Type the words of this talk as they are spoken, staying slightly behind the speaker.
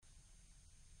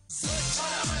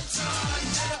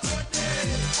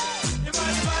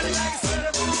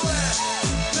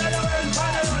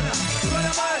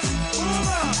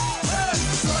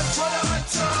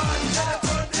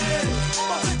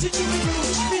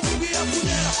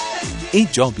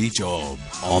Ijob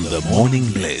on the Morning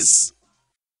Bliss.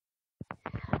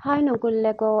 Hi,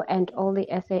 Nongulego and all the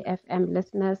SAFM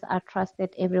listeners. I trust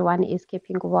that everyone is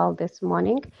keeping well this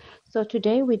morning. So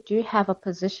today we do have a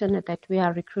position that we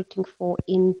are recruiting for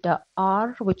in the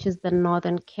R, which is the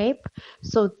Northern Cape.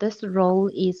 So this role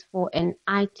is for an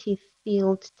IT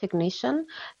field technician.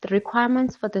 The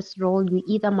requirements for this role, you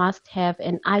either must have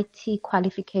an IT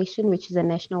qualification, which is a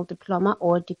national diploma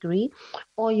or degree,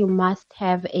 or you must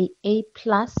have a A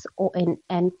plus or an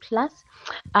N plus.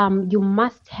 You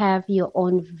must have your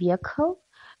own vehicle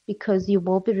because you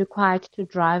will be required to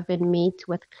drive and meet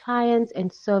with clients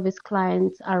and service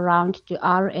clients around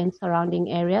DR and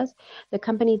surrounding areas. The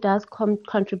company does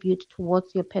contribute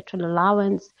towards your petrol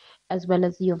allowance as well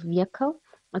as your vehicle.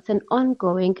 It's an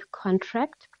ongoing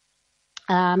contract.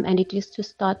 And it is to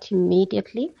start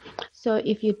immediately. So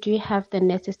if you do have the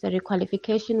necessary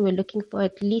qualification, we're looking for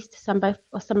at least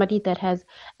somebody that has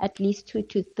at least 2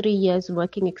 to 3 years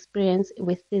working experience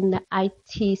within the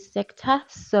IT sector,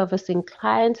 servicing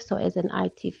clients, so as an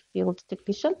IT field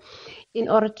technician. In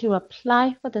order to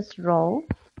apply for this role,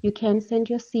 you can send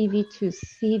your CV to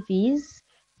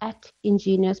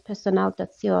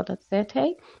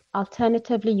cvs@ingeniouspersonnel.co.za.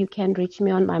 Alternatively, you can reach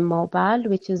me on my mobile,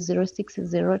 which is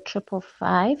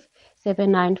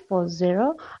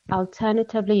 060-555-7940.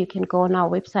 Alternatively, you can go on our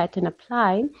website and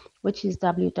apply, which is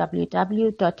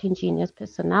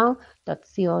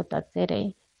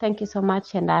www.ingeniouspersonnel.co.za. Thank you so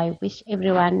much, and I wish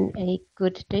everyone a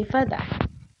good day further.